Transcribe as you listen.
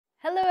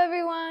Hello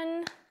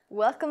everyone!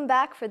 Welcome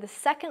back for the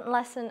second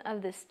lesson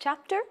of this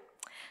chapter.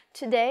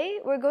 Today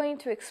we're going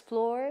to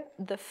explore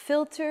the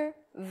filter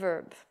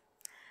verb.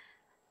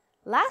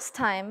 Last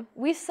time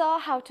we saw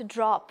how to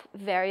drop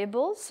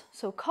variables,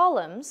 so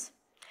columns,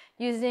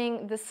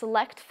 using the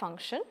select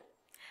function.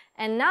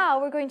 And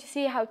now we're going to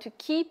see how to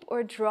keep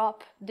or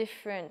drop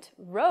different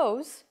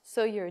rows,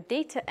 so your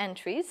data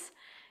entries,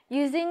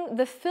 using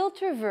the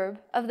filter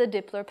verb of the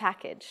dplyr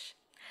package.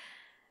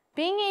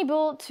 Being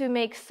able to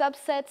make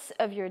subsets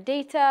of your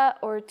data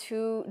or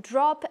to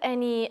drop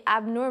any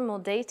abnormal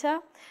data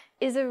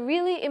is a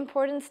really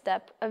important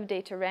step of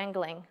data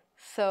wrangling.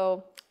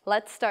 So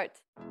let's start.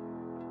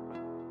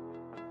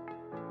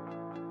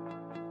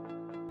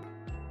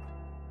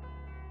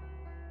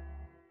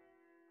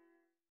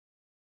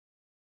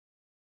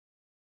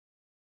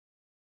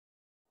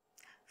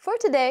 For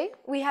today,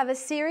 we have a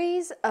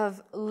series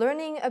of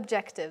learning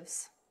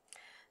objectives.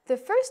 The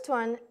first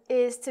one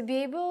is to be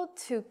able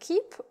to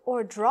keep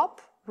or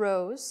drop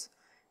rows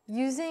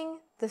using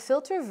the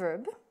filter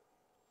verb.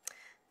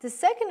 The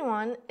second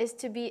one is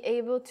to be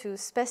able to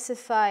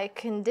specify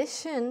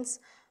conditions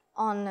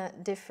on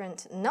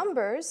different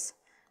numbers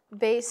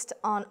based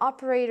on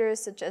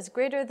operators such as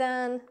greater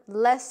than,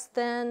 less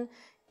than,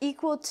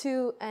 equal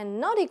to, and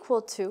not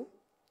equal to,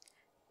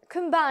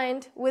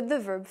 combined with the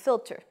verb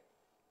filter.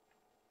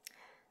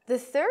 The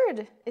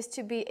third is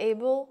to be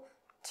able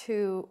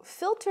to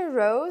filter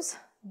rows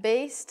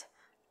based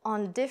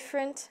on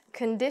different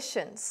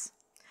conditions.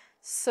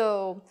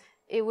 So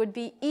it would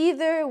be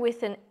either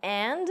with an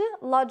AND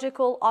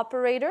logical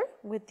operator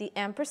with the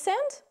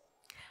ampersand,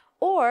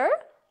 or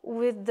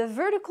with the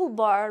vertical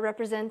bar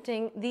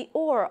representing the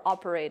OR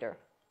operator.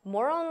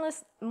 More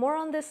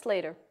on this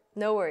later,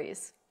 no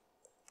worries.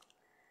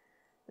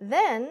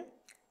 Then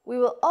we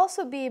will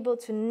also be able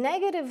to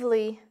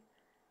negatively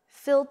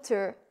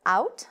filter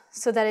out,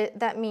 so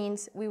that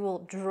means we will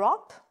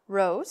drop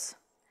rows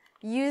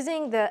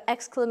using the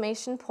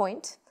exclamation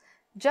point,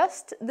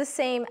 just the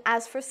same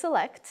as for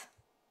select.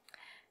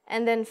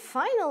 And then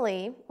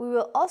finally, we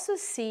will also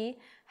see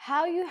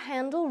how you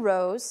handle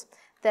rows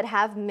that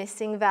have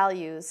missing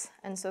values.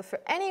 And so for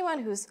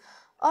anyone who's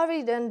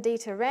already done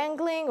data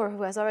wrangling or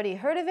who has already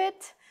heard of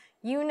it,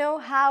 you know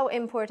how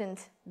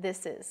important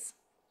this is.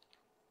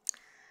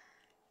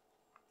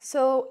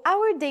 So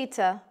our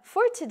data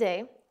for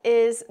today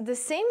is the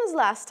same as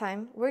last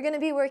time. We're going to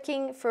be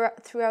working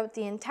throughout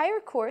the entire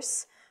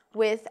course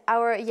with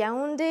our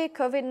Yaoundé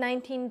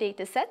COVID-19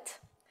 dataset.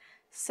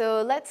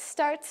 So let's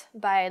start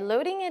by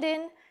loading it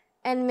in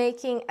and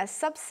making a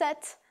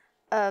subset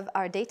of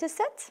our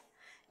dataset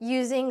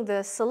using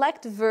the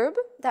select verb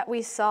that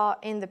we saw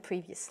in the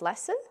previous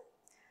lesson.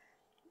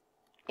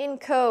 In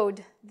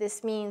code,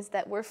 this means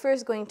that we're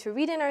first going to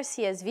read in our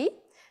CSV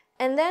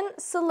and then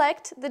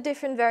select the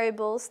different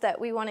variables that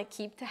we want to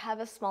keep to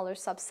have a smaller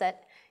subset,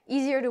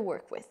 easier to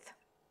work with.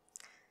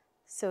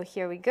 So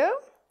here we go.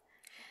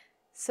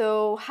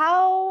 So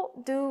how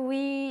do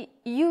we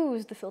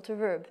use the filter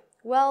verb?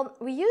 Well,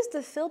 we use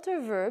the filter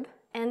verb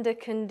and a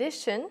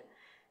condition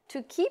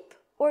to keep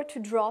or to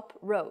drop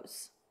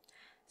rows.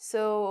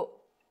 So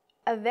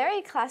a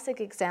very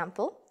classic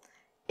example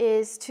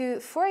is to,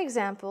 for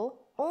example,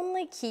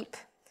 only keep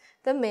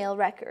the male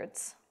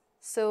records.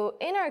 So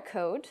in our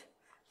code,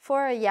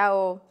 for a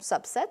Yao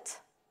subset,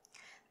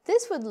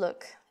 this would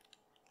look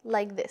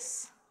like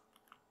this.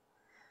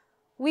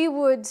 We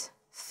would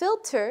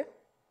filter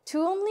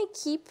to only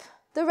keep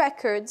the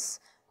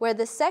records where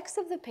the sex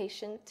of the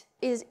patient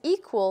is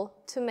equal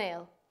to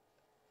male.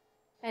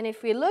 And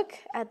if we look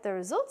at the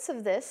results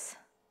of this,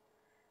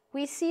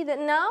 we see that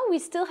now we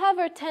still have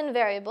our 10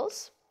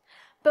 variables,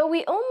 but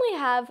we only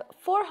have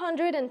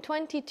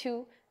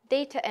 422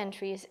 data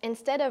entries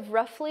instead of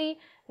roughly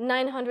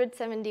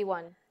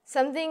 971.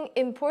 Something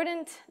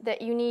important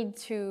that I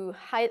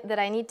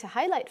need to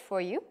highlight for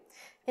you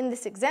in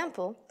this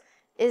example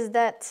is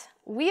that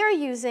we are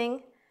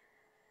using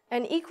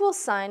an equal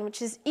sign,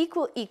 which is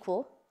equal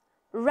equal,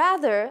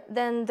 rather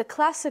than the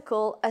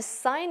classical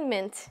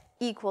assignment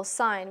equal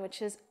sign,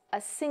 which is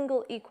a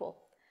single equal.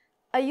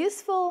 A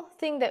useful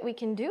thing that we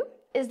can do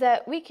is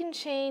that we can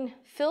chain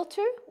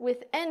filter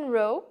with n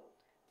row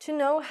to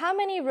know how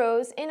many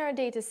rows in our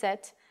data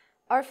set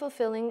are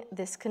fulfilling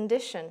this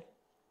condition.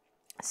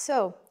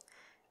 So,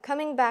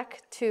 coming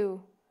back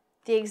to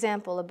the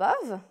example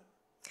above,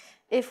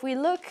 if we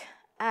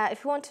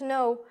want to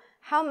know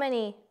how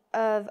many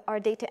of our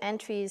data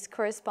entries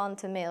correspond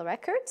to male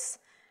records,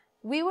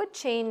 we would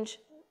change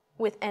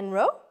with n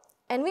row,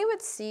 and we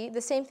would see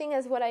the same thing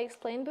as what I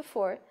explained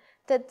before,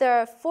 that there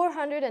are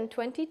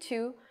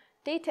 422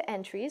 data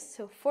entries,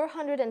 so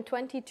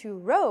 422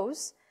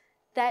 rows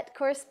that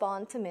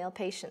correspond to male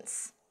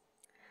patients.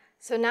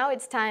 So now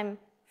it's time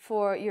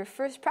for your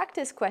first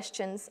practice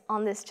questions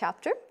on this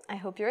chapter. I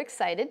hope you're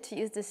excited to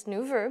use this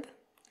new verb.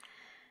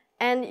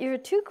 And your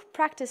two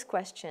practice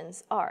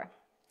questions are,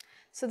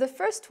 so the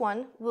first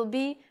one will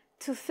be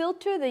to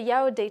filter the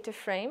Yao data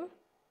frame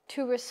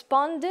to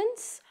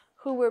respondents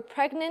who were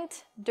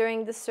pregnant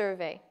during the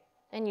survey.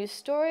 And you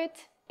store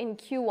it in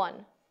Q1.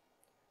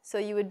 So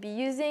you would be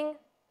using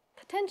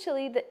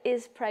potentially the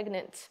is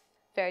pregnant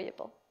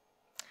variable.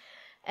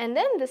 And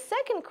then the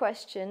second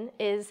question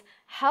is,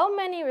 how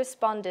many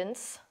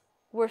respondents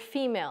were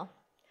female?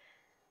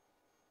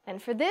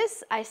 And for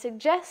this, I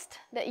suggest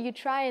that you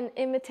try and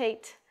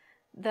imitate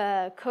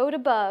the code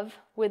above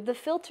with the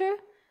filter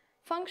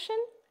function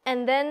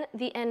and then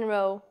the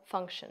nrow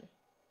function.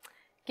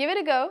 Give it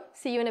a go.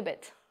 See you in a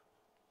bit.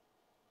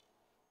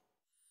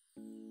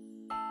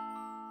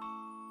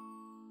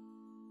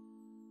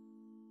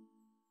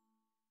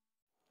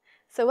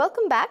 So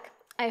welcome back.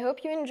 I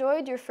hope you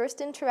enjoyed your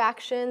first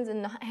interactions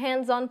and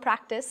hands-on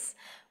practice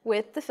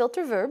with the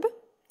filter verb.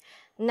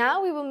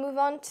 Now we will move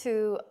on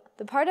to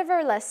the part of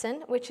our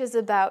lesson which is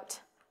about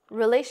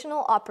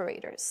relational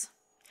operators.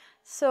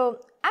 So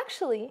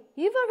actually,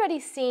 you've already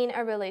seen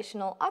a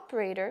relational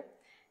operator.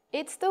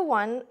 It's the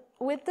one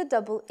with the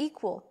double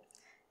equal.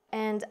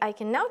 And I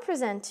can now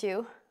present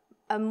you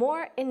a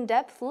more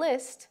in-depth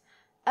list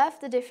of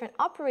the different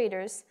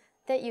operators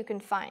that you can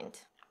find.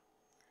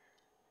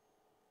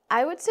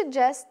 I would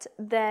suggest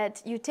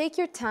that you take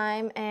your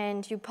time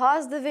and you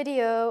pause the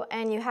video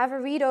and you have a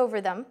read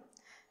over them,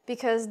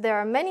 because there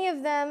are many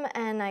of them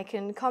and I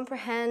can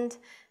comprehend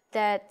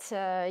that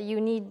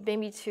you need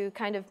maybe to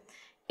kind of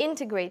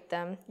integrate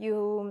them.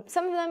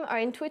 Some of them are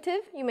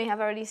intuitive. You may have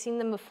already seen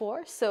them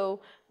before.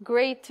 So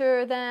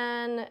greater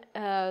than,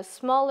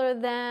 smaller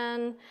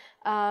than,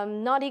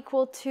 not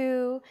equal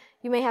to.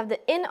 You may have the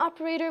in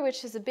operator,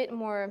 which is a bit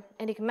more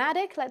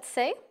enigmatic, let's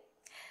say.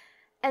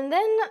 And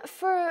then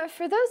for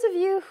those of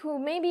you who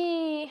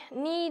maybe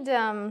need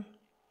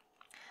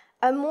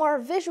a more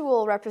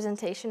visual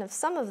representation of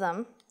some of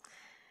them,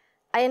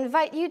 I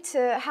invite you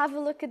to have a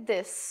look at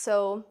this.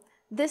 So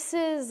this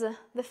is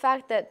the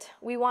fact that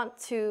we want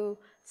to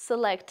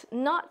select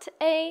not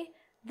A.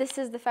 This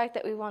is the fact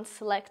that we want to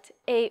select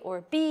A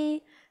or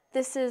B.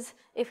 This is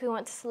if we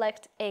want to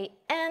select A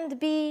and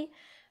B.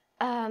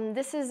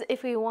 This is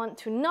if we want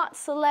to not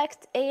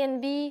select A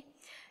and B.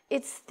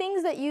 It's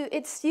things that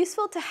it's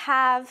useful to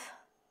have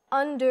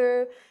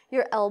under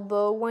your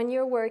elbow when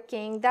you're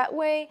working. That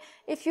way,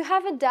 if you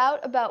have a doubt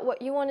about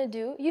what you want to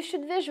do, you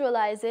should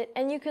visualize it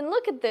and you can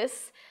look at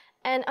this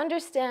and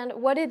understand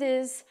what it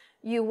is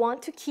you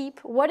want to keep,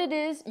 what it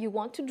is you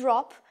want to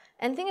drop,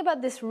 and think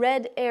about this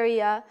red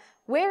area,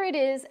 where it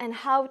is and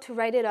how to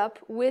write it up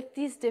with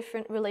these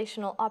different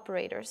relational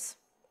operators.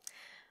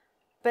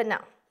 But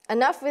now,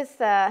 enough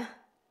with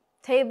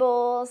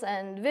tables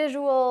and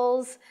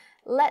visuals.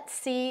 Let's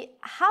see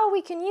how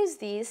we can use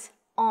these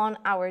on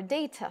our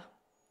data.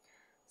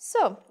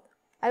 So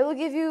I will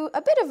give you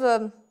a bit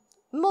of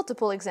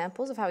multiple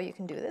examples of how you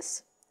can do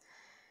this.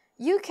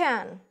 You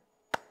can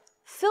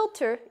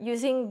filter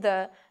using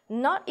the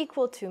not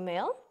equal to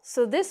male.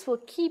 So this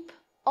will keep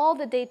all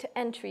the data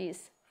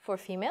entries for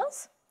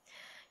females.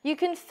 You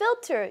can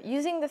filter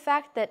using the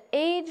fact that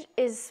age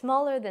is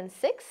smaller than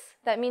 6.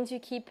 That means you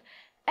keep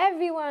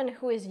everyone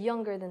who is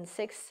younger than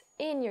 6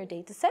 in your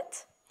data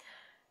set.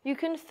 You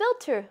can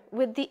filter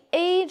with the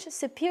age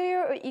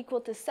superior or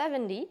equal to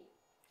 70.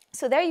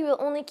 So there you will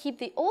only keep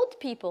the old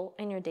people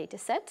in your data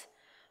set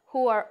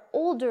who are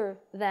older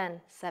than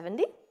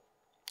 70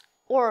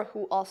 or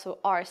who also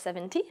are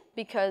 70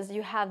 because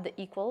you have the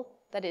equal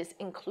that is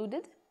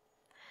included.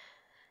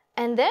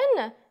 And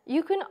then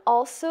you can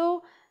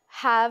also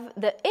have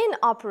the in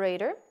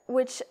operator,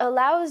 which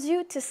allows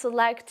you to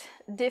select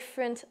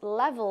different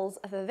levels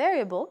of a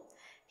variable.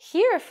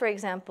 Here, for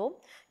example,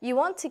 you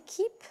want to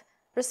keep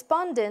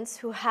respondents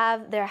who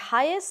have their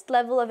highest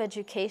level of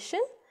education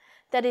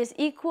that is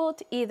equal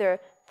to either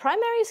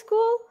primary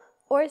school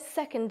or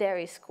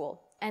secondary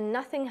school and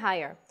nothing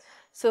higher.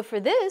 So for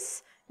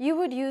this, you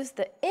would use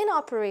the in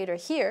operator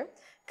here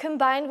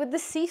combined with the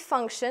C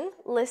function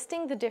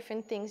listing the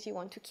different things you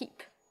want to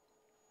keep.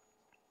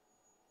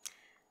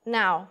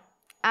 Now,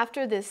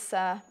 after this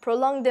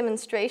prolonged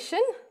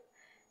demonstration,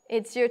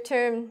 it's your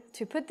turn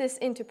to put this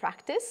into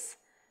practice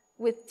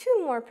with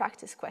 2 more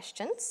practice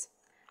questions,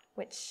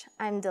 which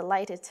I'm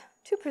delighted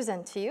to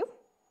present to you.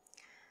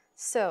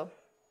 So,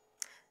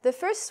 the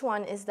first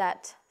one is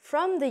that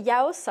from the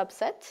Yao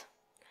subset,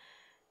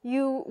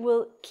 you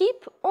will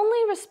keep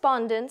only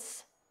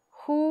respondents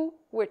who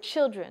were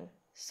children.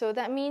 So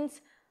that means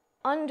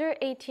under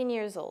 18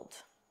 years old.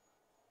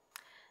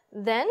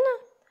 Then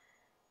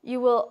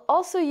you will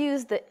also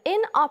use the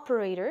in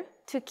operator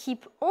to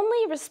keep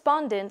only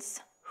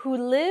respondents who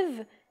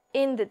live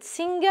in the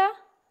Tsinga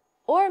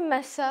or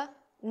Mesa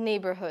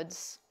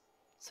neighborhoods.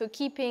 So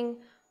keeping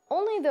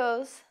only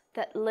those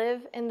that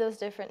live in those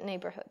different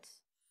neighborhoods.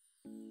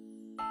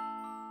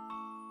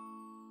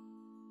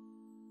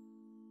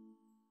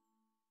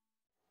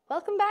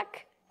 Welcome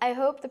back. I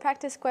hope the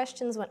practice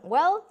questions went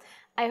well.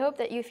 I hope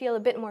that you feel a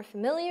bit more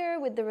familiar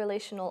with the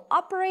relational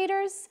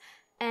operators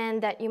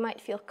and that you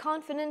might feel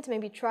confident,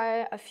 maybe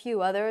try a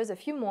few others, a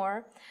few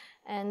more,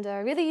 and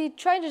really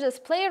try to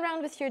just play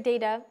around with your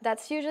data.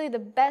 That's usually the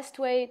best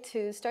way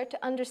to start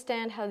to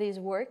understand how these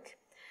work.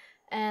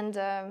 And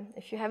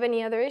if you have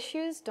any other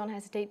issues, don't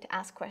hesitate to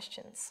ask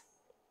questions.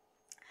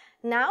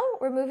 Now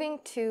we're moving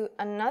to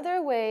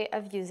another way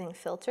of using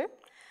filter,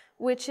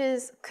 which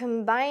is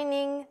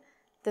combining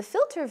the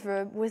filter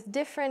verb with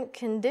different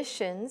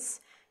conditions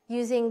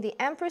using the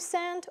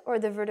ampersand or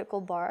the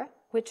vertical bar,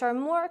 which are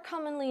more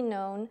commonly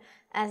known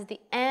as the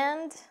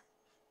and,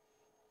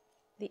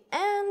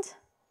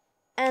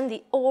 and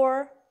the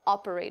or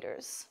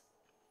operators.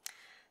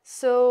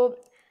 So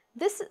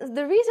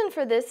the reason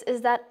for this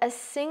is that a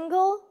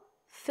single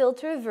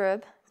filter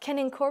verb can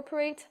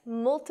incorporate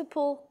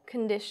multiple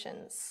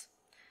conditions.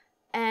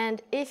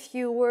 And if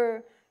you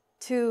were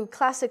to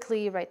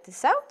classically write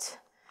this out,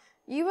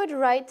 you would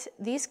write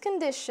these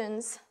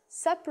conditions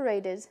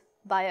separated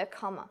by a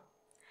comma.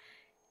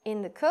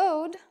 In the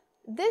code,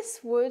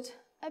 this would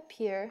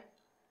appear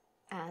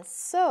as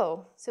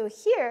so. So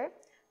here,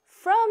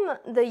 from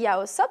the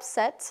Yao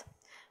subset,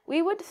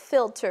 we would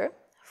filter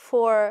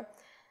for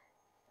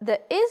the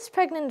is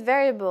pregnant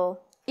variable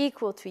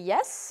equal to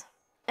yes,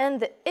 and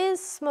the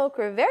is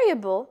smoker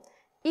variable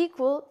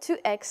equal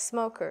to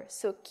ex-smoker.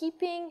 So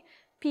keeping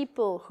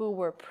people who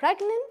were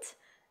pregnant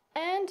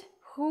and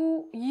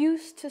who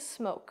used to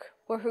smoke,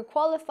 or who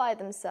qualify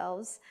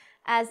themselves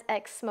as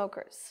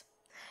ex-smokers.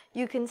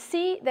 You can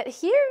see that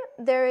here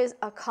there is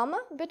a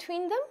comma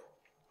between them,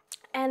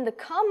 and the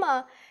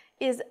comma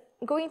is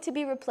going to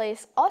be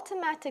replaced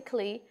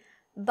automatically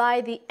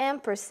by the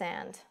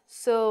ampersand,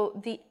 so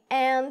the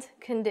and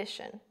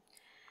condition.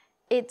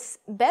 It's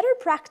better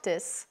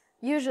practice,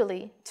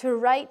 usually, to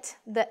write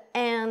the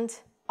and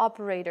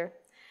operator,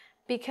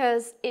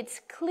 because it's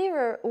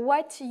clearer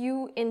what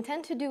you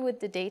intend to do with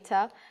the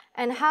data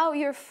and how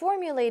you're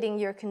formulating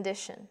your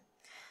condition.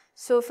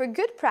 So for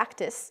good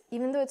practice,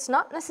 even though it's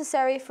not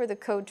necessary for the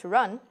code to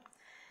run,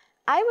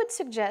 I would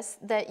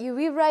suggest that you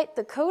rewrite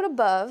the code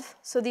above,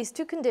 so these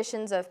two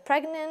conditions of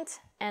pregnant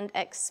and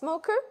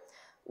ex-smoker,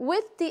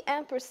 with the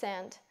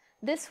ampersand.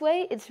 This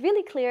way, it's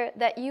really clear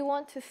that you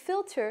want to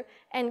filter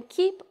and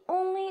keep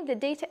only the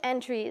data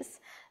entries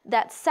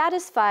that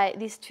satisfy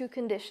these two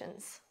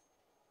conditions.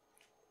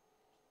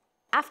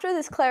 After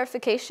this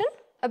clarification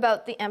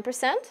about the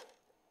ampersand,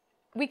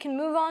 we can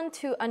move on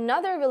to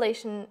another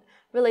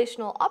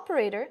relational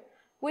operator,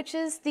 which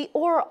is the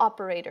or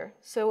operator.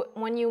 So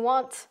when you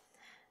want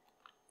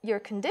your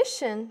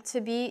condition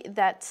to be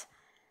that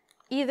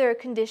either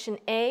condition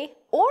A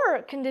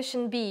or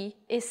condition B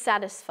is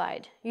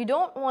satisfied. You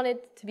don't want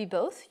it to be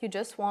both, you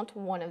just want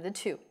one of the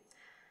two.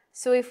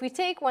 So if we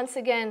take once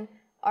again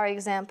our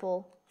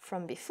example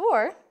from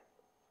before,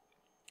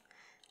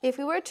 if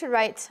we were to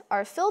write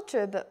our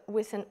filter but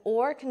with an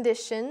or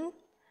condition,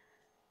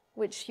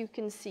 which you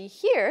can see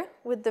here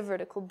with the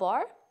vertical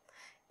bar,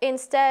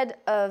 instead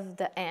of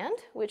the and,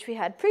 which we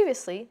had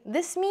previously,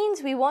 this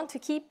means we want to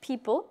keep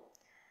people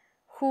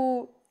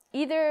who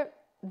either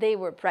they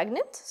were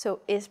pregnant,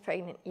 so is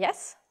pregnant,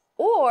 yes,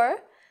 or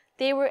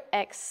they were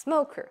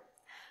ex-smoker.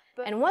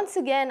 And once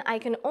again, I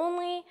can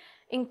only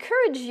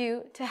encourage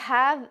you to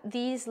have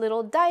these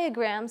little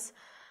diagrams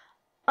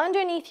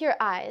underneath your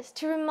eyes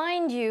to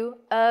remind you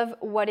of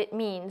what it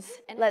means.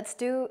 And let's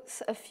do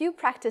a few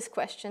practice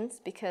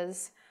questions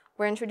because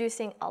we're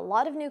introducing a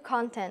lot of new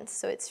content,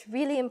 so it's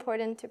really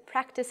important to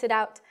practice it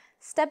out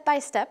step by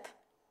step.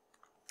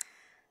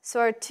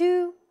 So our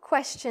two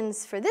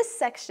questions for this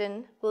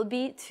section will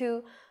be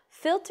to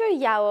filter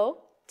Yao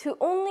to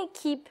only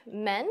keep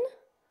men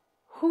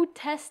who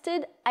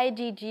tested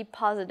IgG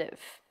positive.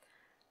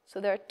 So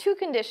there are two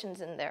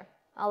conditions in there.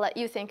 I'll let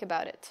you think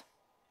about it.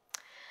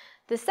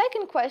 The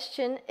second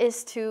question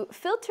is to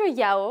filter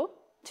Yao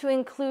to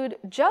include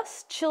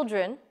just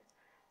children,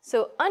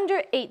 so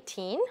under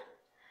 18,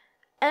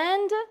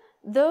 and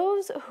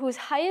those whose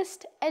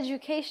highest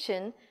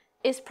education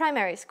is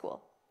primary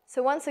school.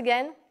 So once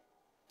again,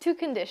 two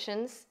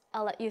conditions.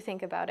 I'll let you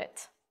think about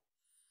it.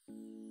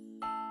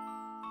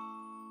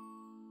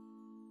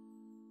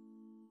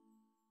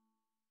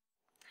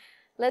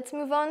 Let's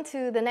move on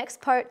to the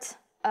next part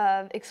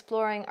of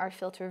exploring our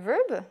filter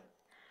verb,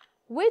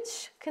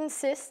 which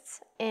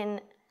consists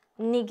in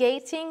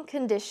negating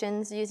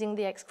conditions using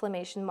the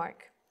exclamation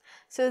mark.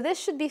 So this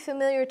should be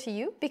familiar to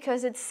you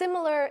because it's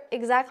similar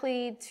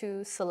exactly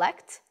to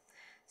select.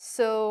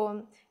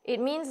 So it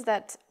means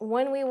that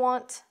when we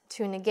want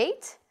to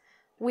negate,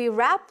 we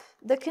wrap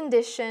the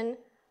condition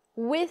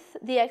with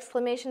the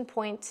exclamation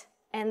point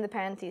and the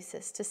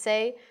parenthesis to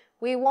say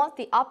we want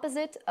the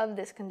opposite of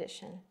this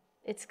condition.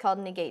 It's called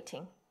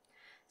negating.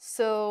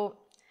 So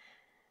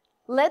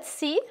let's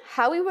see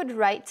how we would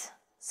write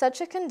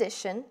such a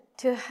condition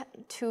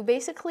to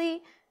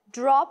basically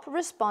drop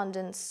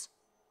respondents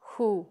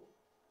who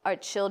are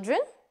children,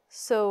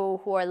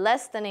 so who are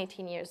less than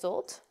 18 years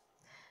old,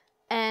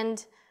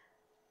 and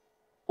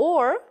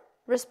or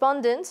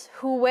respondents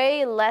who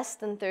weigh less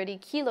than 30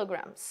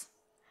 kilograms.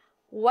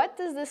 What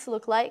does this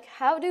look like?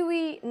 How do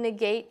we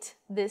negate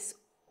this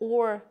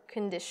or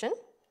condition?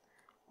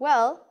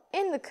 Well,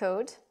 in the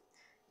code,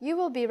 you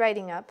will be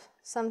writing up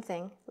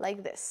something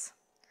like this.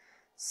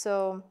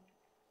 So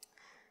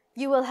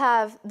you will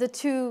have the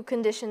two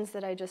conditions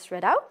that I just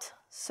read out.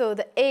 So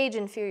the age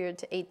inferior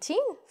to 18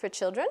 for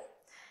children,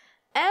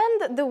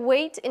 and the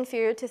weight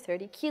inferior to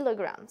 30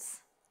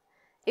 kilograms.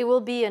 It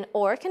will be an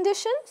or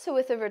condition, so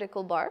with a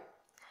vertical bar,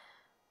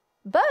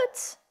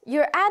 but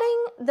you're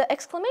adding the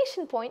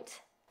exclamation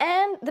point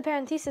and the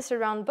parenthesis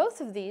around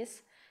both of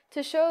these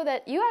to show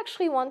that you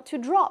actually want to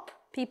drop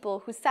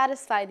people who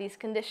satisfy these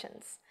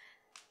conditions.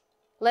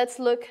 Let's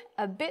look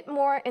a bit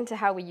more into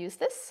how we use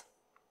this.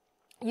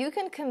 You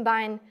can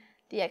combine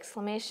the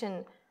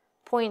exclamation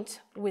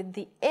point with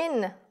the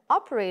in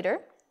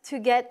operator to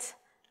get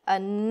a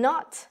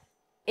not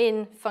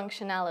in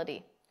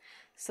functionality.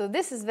 So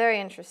this is very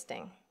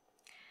interesting.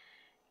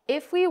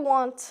 If we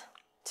want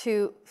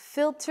to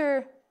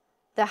filter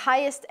the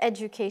highest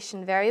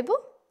education variable,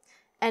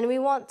 and we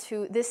want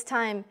to, this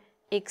time,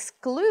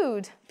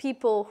 exclude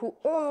people who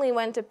only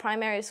went to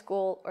primary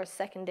school or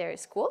secondary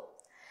school,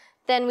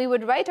 then we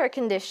would write our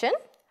condition,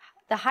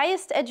 the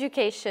highest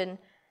education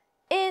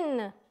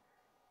in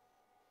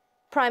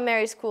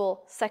primary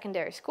school,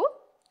 secondary school,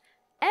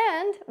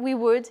 and we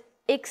would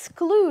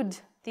exclude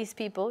these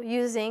people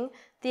using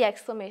the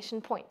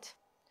exclamation point.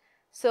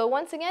 So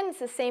once again, it's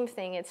the same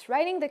thing. It's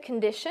writing the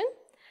condition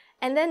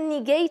and then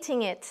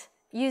negating it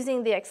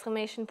using the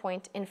exclamation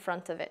point in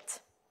front of it.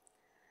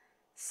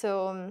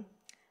 So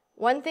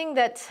one thing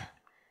that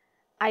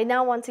I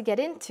now want to get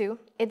into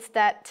is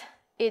that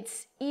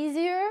it's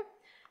easier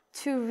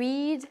to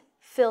read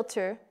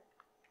filter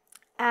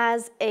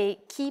as a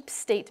keep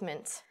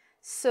statement.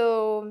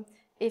 So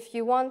if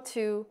you want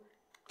to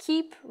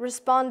keep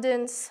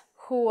respondents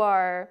who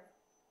are,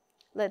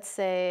 let's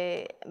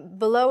say,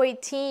 below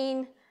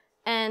 18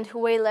 and who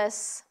weigh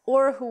less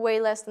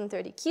than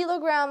 30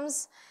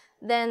 kilograms,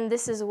 then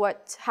this is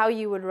how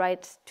you would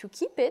write to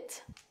keep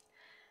it.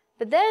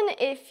 But then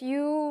if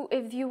you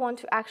want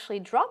to actually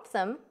drop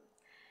them,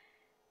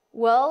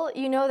 well,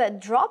 you know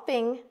that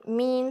dropping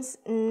means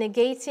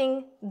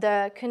negating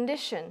the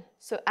condition.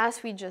 So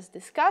as we just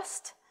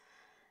discussed,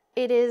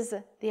 it is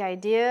the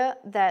idea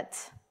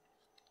that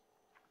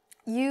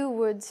you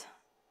would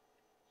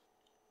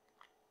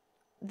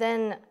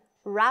then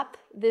wrap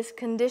this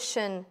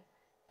condition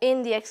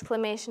in the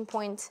exclamation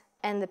point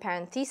and the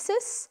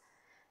parenthesis,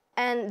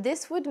 and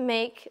this would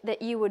make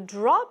that you would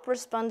drop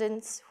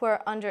respondents who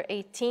are under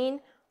 18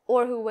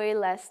 or who weigh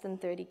less than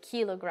 30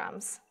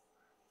 kilograms.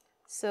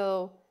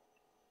 So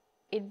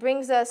it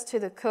brings us to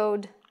the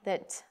code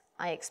that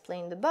I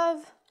explained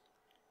above,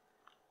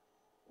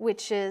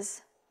 which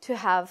is to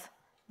have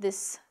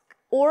this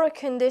or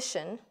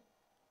condition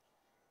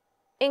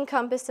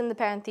encompassed in the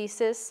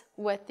parenthesis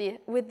with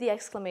the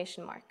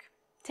exclamation mark.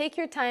 Take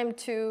your time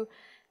to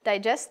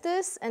digest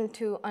this and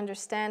to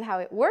understand how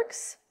it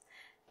works,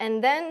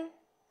 and then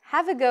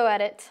have a go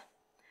at it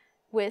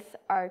with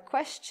our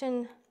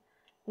question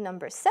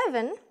number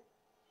 7,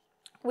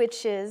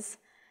 which is,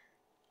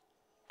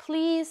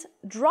 please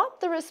drop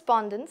the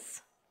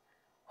respondents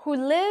who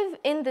live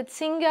in the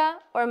Tsinga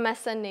or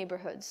Mesa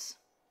neighborhoods.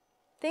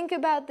 Think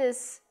about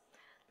this,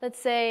 let's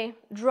say,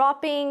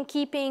 dropping,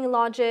 keeping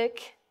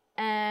logic,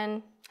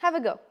 and have a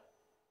go.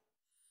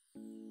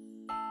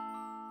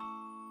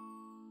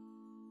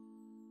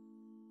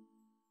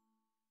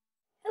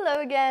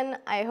 Hello again.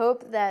 I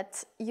hope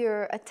that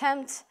your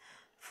attempt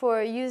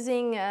for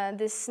using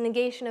this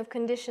negation of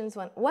conditions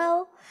went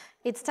well.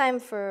 It's time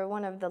for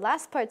one of the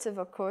last parts of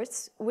our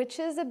course, which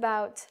is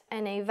about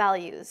NA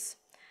values.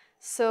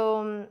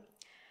 So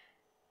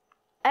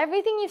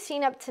everything you've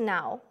seen up to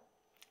now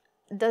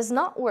does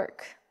not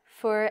work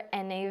for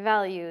NA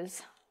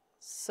values.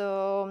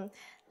 So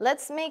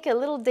let's make a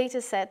little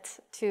data set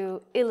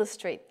to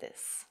illustrate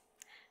this.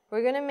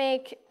 We're going to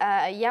make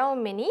a Yao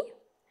Mini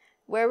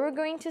where we're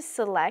going to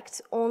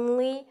select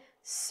only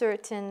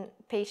certain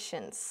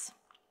patients.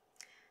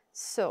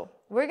 So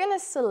we're going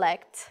to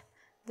select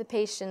the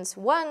patients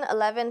 1,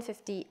 11,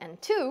 50,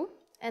 and 2.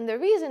 And the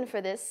reason for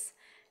this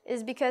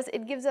is because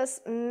it gives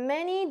us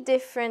many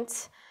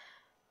different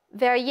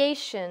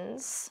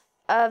variations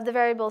of the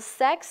variable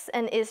sex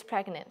and is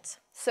pregnant.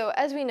 So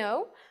as we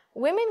know,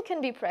 women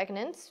can be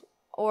pregnant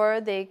or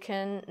they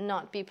can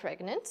not be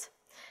pregnant,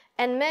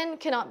 and men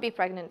cannot be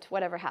pregnant,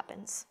 whatever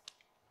happens.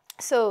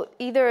 So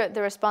either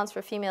the response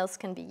for females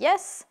can be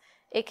yes,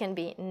 it can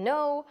be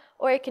no,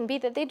 or it can be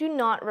that they do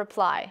not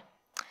reply.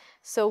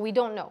 So we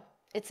don't know.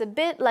 It's a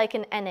bit like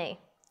an NA.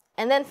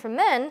 And then for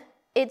men,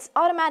 it's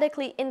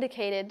automatically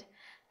indicated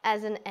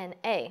as an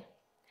NA.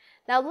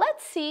 Now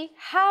let's see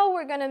how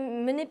we're going to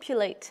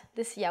manipulate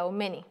this Yao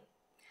Mini.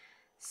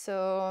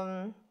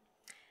 So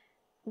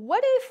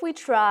what if we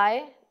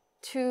try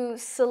to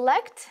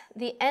select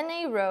the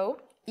NA row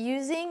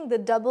using the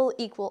double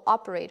equal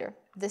operator?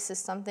 This is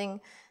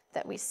something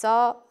that we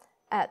saw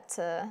at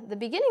the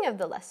beginning of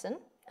the lesson,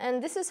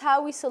 and this is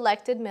how we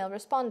selected male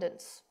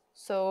respondents.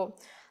 So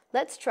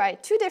let's try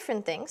two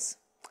different things.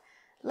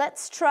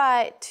 Let's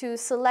try to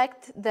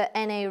select the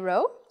NA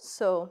row,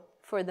 so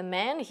for the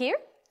man here,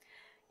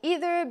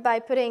 either by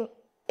putting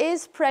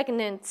is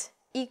pregnant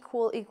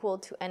equal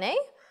to NA,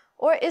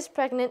 or is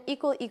pregnant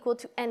equal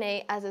to NA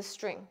as a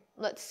string.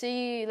 Let's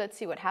see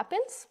what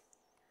happens.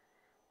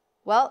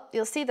 Well,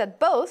 you'll see that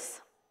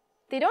both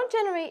they don't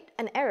generate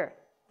an error.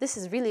 This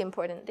is really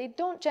important. They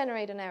don't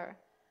generate an error.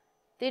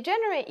 They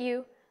generate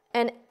you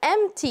an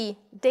empty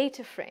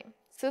data frame.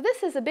 So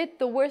this is a bit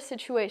the worst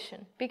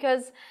situation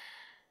because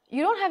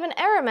you don't have an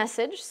error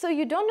message, so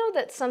you don't know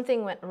that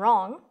something went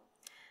wrong.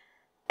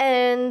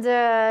 And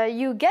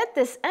you get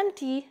this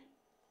empty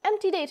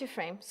data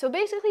frame. So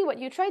basically what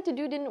you tried to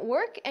do didn't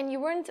work and you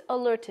weren't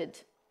alerted.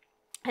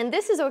 And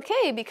this is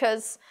okay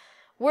because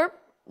we're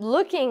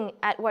looking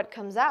at what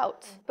comes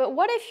out. But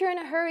what if you're in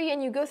a hurry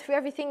and you go through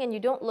everything and you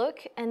don't look,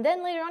 and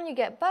then later on you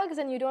get bugs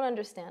and you don't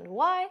understand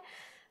why?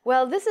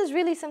 Well, this is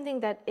really something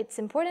that it's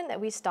important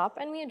that we stop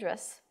and we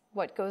address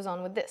what goes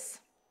on with this.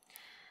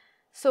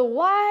 So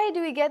why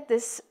do we get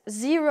this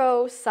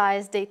zero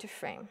size data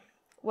frame?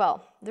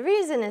 Well, the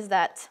reason is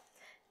that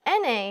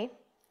NA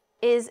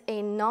is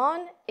a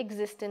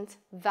non-existent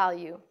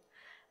value.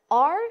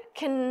 R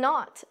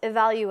cannot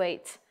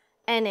evaluate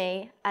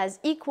NA as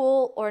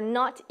equal or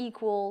not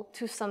equal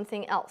to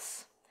something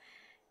else.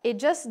 It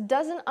just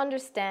doesn't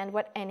understand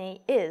what NA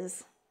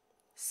is.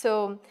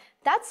 So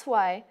that's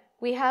why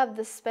we have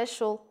the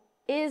special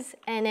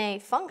is.na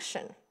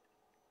function,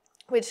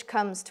 which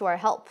comes to our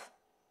help.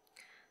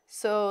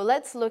 So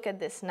let's look at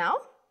this now.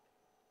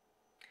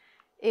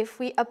 If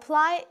we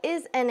apply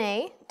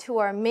is.na to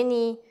our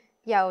mini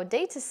Yao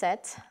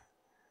dataset,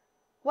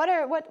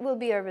 what will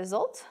be our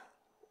result?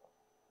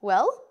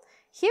 Well,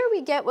 here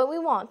we get what we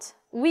want.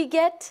 We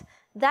get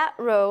that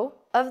row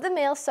of the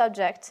male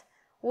subject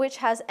which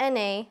has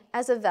NA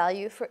as a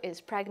value for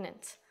is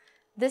pregnant.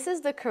 This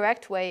is the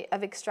correct way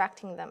of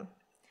extracting them.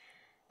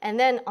 And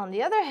then on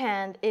the other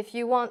hand, if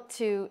you want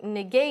to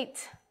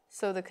negate,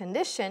 so the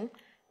condition,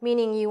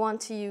 meaning you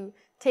want to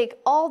take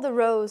all the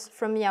rows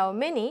from Yao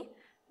Mini,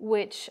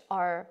 which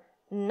are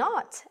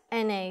not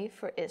NA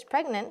for is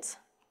pregnant,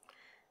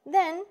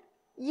 then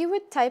you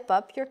would type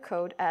up your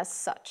code as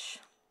such.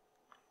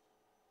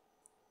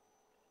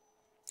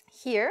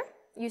 Here,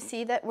 you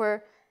see that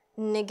we're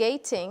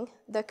negating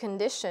the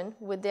condition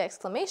with the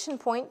exclamation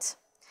point,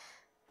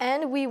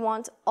 and we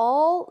want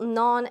all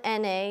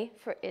non-NA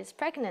for is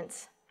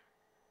pregnant.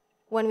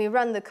 When we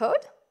run the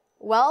code,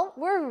 well,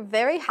 we're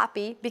very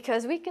happy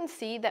because we can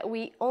see that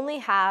we only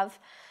have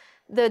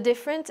the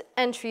different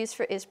entries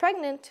for is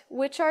pregnant,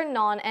 which are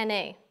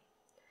non-NA.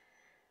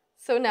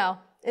 So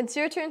now, it's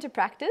your turn to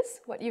practice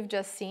what you've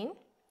just seen.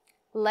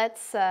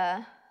 Let's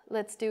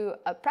do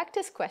a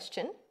practice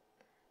question,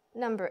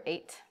 number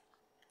 8.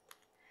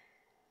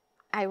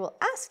 I will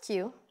ask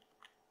you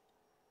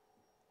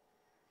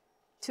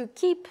to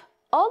keep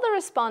all the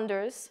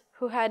responders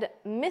who had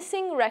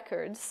missing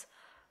records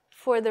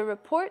for the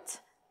report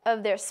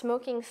of their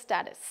smoking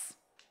status.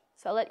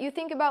 So I'll let you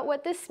think about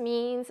what this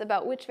means,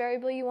 about which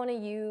variable you want to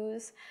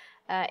use.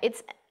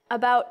 It's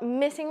about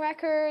missing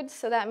records,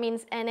 so that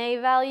means NA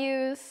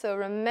values, so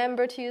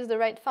remember to use the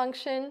right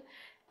function,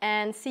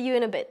 and see you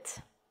in a bit.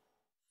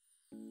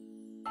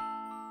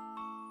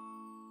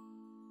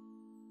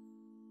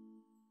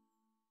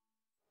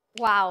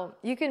 Wow,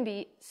 you can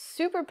be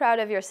super proud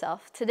of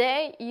yourself.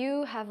 Today,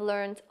 you have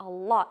learned a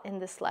lot in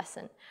this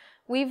lesson.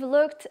 We've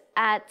looked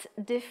at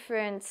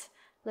different,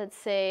 let's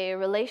say,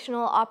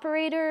 relational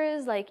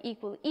operators like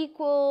equal,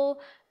 equal,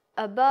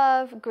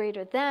 above,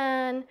 greater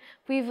than.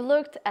 We've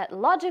looked at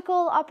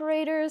logical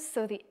operators,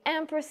 so the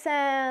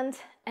ampersand,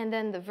 and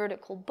then the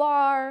vertical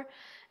bar,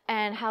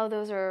 and how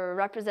those are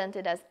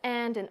represented as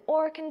and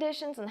or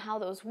conditions and how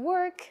those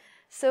work.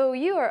 So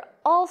you are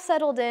all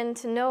settled in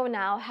to know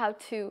now how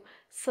to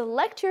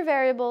select your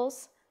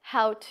variables,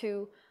 how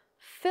to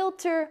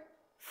filter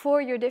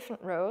for your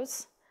different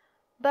rows.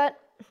 But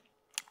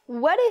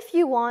what if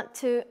you want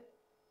to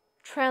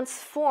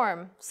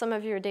transform some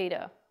of your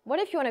data? What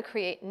if you want to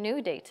create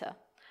new data?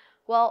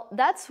 Well,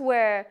 that's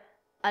where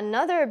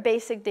another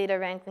basic data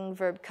wrangling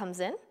verb comes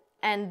in,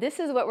 and this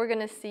is what we're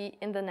going to see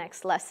in the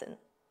next lesson.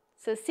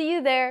 So see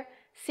you there,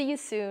 see you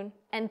soon,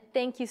 and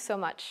thank you so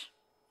much.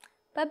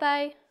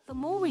 Bye-bye. For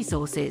more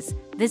resources,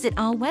 visit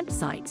our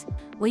website,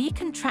 where you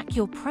can track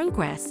your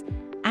progress,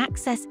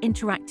 access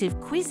interactive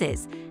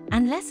quizzes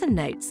and lesson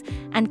notes,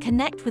 and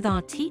connect with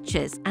our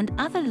teachers and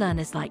other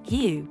learners like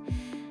you.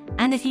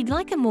 And if you'd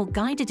like a more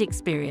guided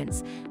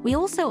experience, we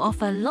also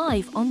offer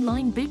live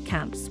online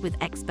bootcamps with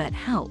expert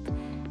help.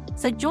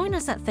 So join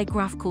us at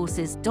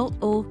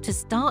thegraphcourses.org to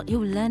start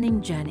your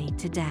learning journey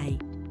today.